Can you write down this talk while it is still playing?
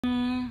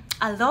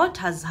A lot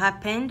has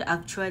happened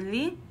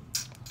actually.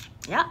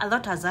 Yeah, a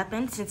lot has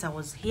happened since I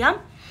was here.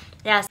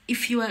 Yes,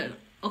 if you are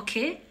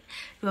okay,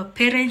 your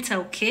parents are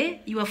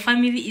okay, your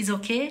family is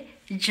okay,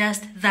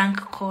 just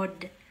thank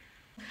God.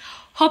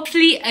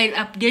 Hopefully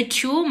I'll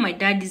update you. My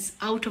dad is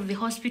out of the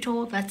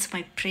hospital. That's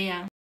my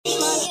prayer.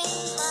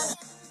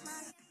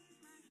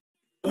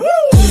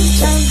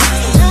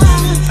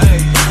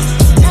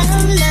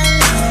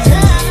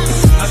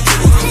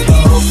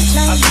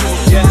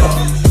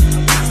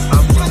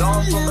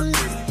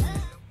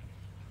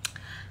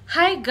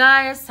 Hi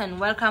guys, and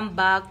welcome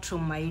back to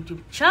my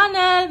YouTube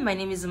channel. My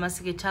name is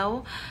Mercy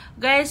Gitau.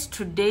 Guys,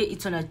 today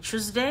it's on a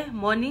Tuesday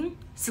morning,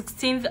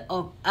 16th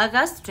of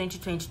August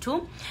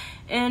 2022,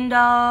 and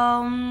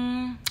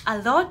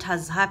a lot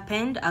has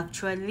happened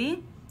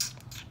actually.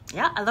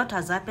 Yeah, a lot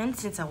has happened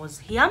since I was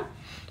here.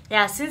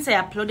 Yeah, since I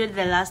uploaded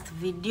the last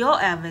video,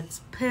 I have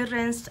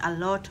experienced a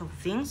lot of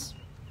things.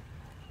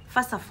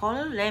 First of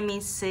all, let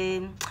me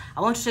say I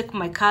want to take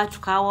my car to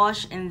car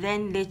wash, and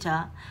then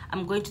later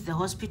I'm going to the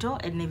hospital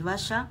at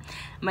Naivasha.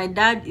 My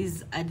dad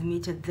is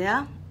admitted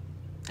there.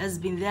 Has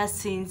been there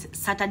since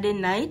Saturday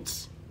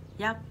night.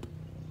 Yep.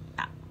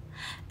 Yeah.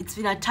 It's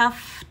been a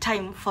tough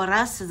time for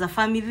us as a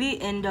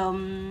family, and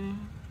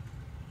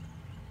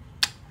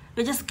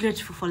we're just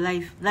grateful for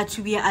life, that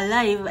we are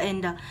alive,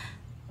 and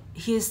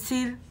he is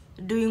still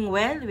doing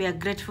well. We are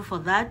grateful for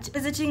that.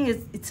 Visiting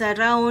it's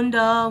around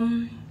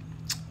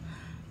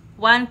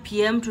 1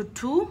 p.m. to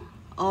 2,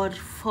 or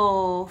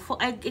for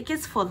I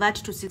guess for that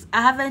to 6.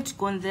 I haven't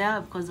gone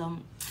there because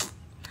I'm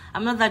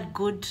not that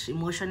good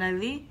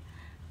emotionally.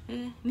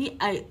 Me,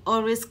 I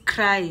always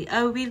cry.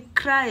 I will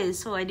cry,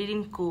 so I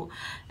didn't go.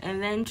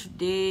 And then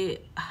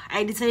today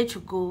I decided to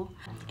go,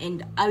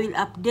 and I will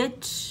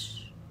update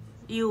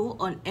you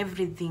on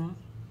everything.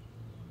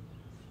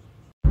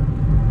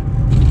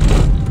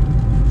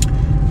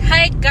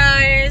 Hi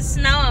guys,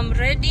 now I'm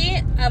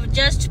ready. I've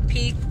just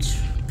picked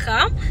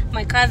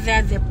my car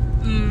there,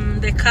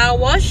 the car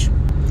wash,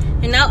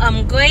 and now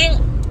I'm going.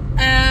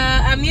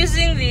 I'm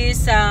using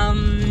this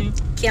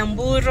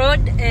Kiambu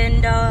Road,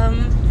 and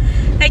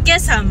I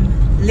guess I'm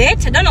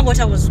late. I don't know what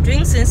I was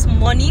doing since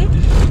morning.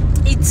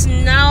 It's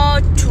now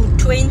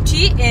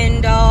 2:20,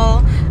 and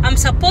I'm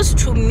supposed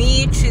to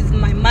meet with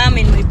my mom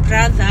and my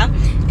brother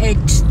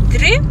at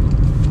 3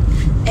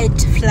 at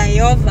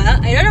flyover.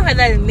 I don't know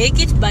whether I'll make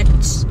it, but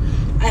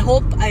I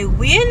hope I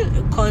will,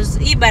 because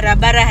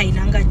barabara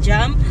hainanga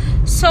jam.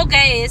 So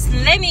guys,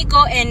 let me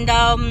go, and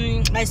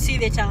I see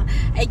that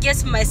I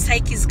guess my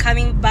psyche is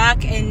coming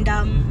back, and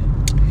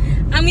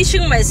I'm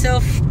wishing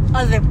myself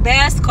all the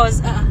best,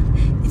 because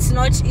it's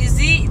not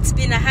easy. It's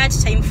been a hard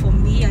time for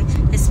me,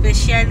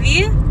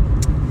 especially.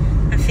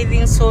 I'm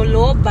feeling so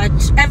low, but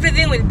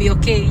everything will be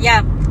okay.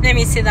 Yeah, let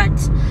me say that.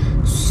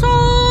 So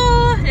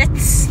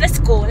let's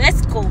go.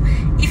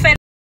 If I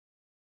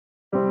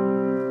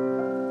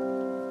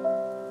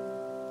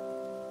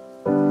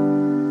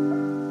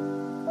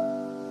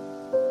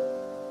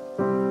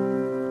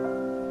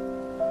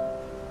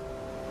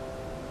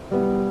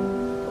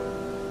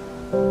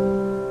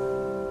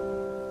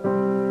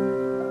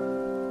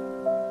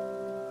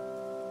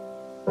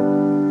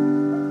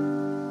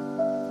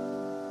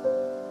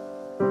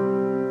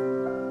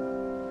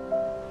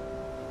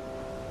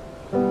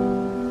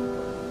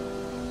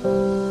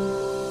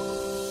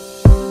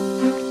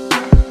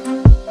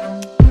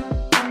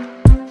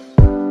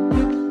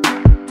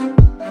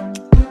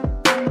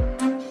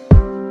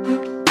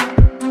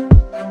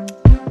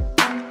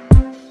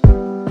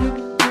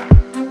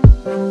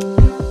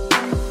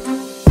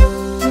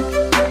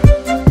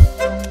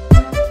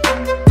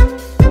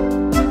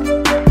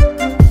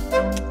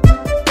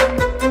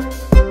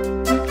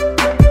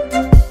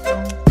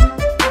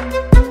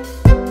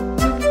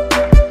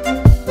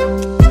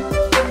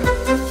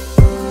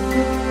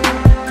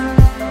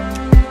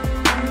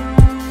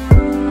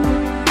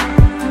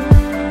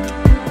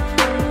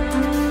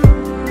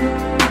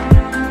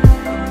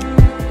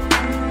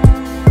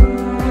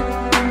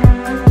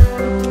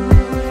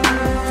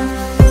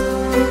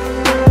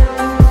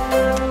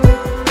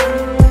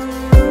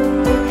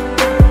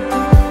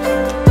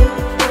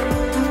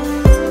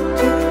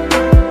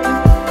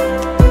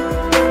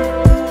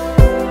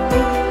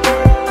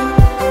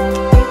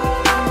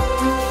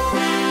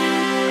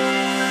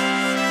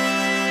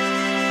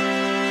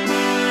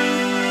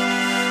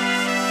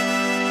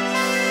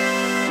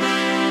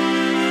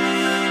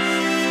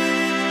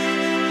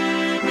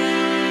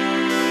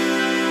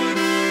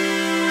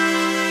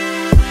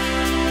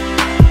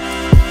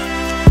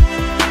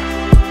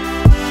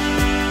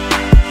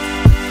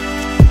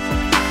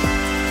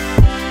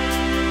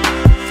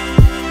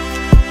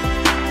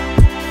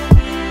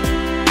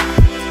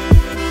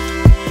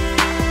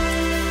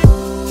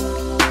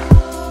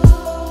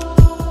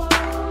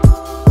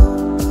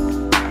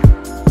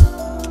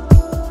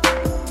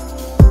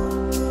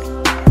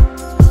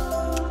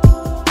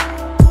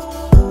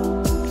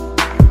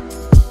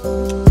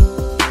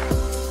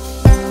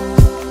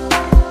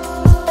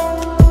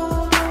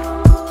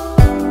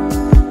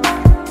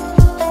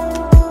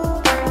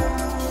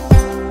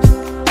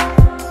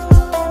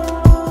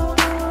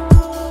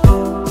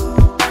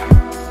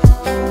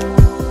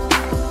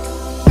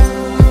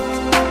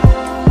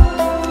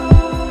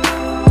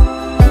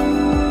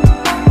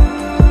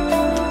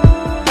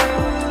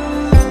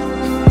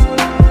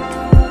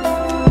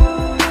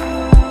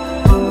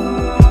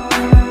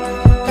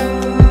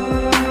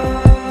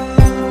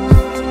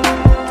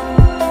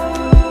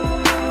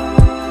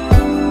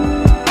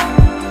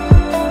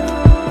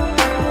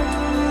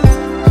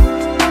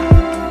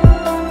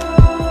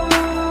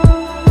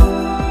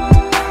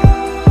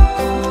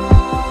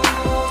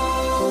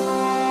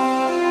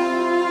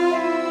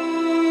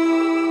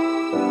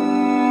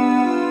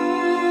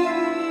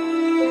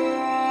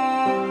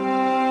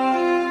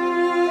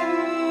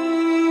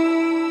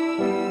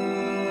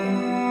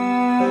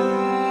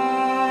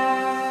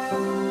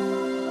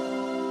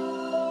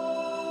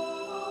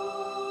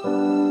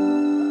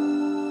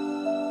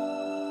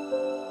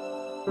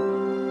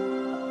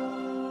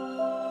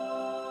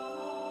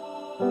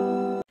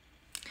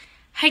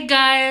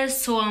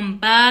guys, so I'm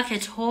back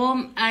at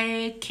home.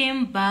 I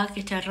came back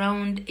at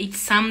around 8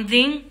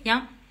 something.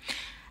 Yeah,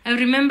 I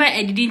remember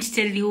I didn't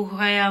tell you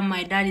where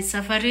my dad is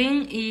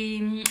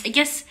suffering. I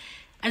guess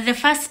at the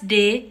first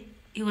day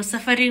he was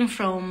suffering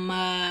from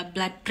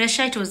blood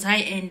pressure. It was high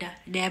and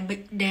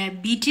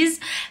diabetes,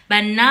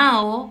 but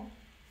now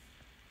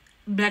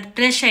blood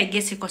pressure, I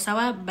guess iko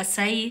sawa, but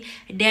sai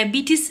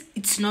diabetes,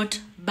 it's not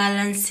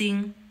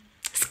balancing.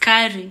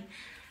 Scary.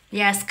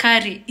 Yeah,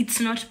 scary. It's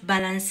not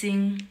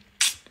balancing.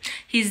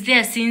 He's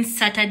there since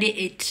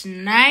Saturday at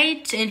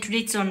night, and today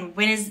it's on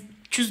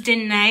Tuesday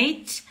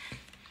night.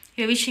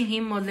 We're wishing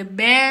him all the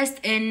best,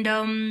 and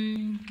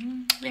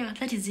yeah,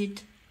 that is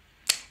it.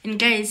 And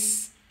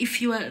guys,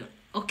 if you are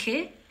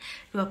okay,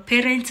 your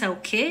parents are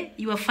okay,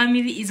 your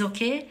family is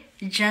okay,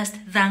 just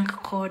thank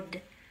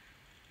God.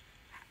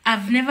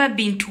 I've never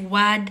been to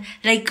ward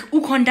like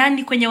uko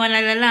ndani kwenye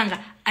wanalalanga.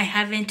 I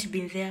haven't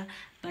been there,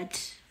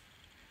 but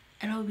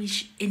I don't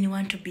wish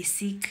anyone to be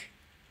sick.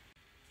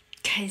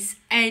 Guys,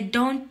 I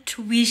don't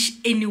wish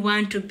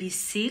anyone to be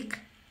sick.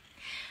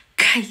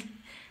 Guys,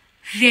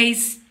 there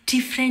is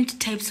different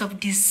types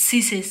of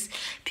diseases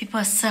people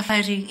are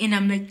suffering, and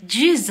I'm like,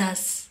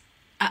 Jesus.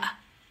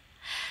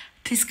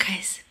 Please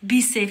guys,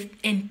 be safe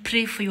and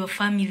pray for your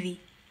family.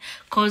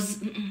 Cause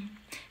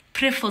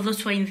pray for those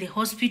who are in the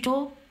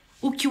hospital.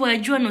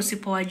 Ukiwajua na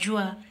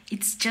usipowajua,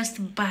 it's just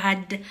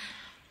bad.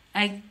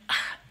 I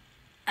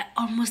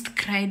almost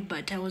cried,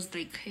 but I was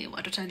like, hey,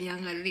 watoto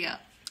niangalia.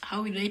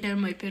 How will I tell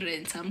my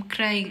parents? I'm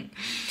crying.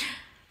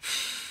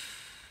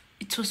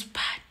 It was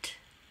bad.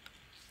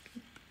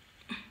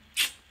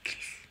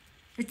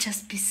 Let's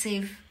just be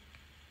safe.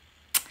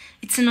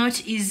 It's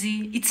not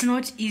easy. It's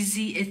not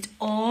easy at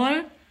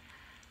all.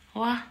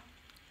 Wow.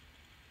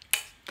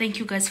 Thank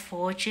you guys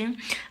for watching.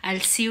 I'll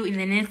see you in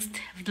the next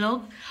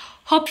vlog.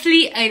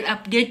 Hopefully I'll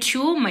update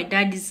you. My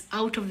dad is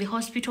out of the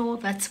hospital.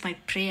 That's my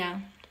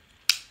prayer.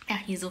 Yeah,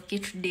 he's okay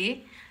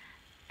today.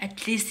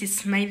 At least he's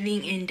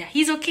smiling and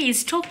he's okay.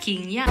 He's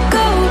talking. Yeah.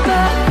 Go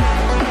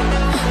back.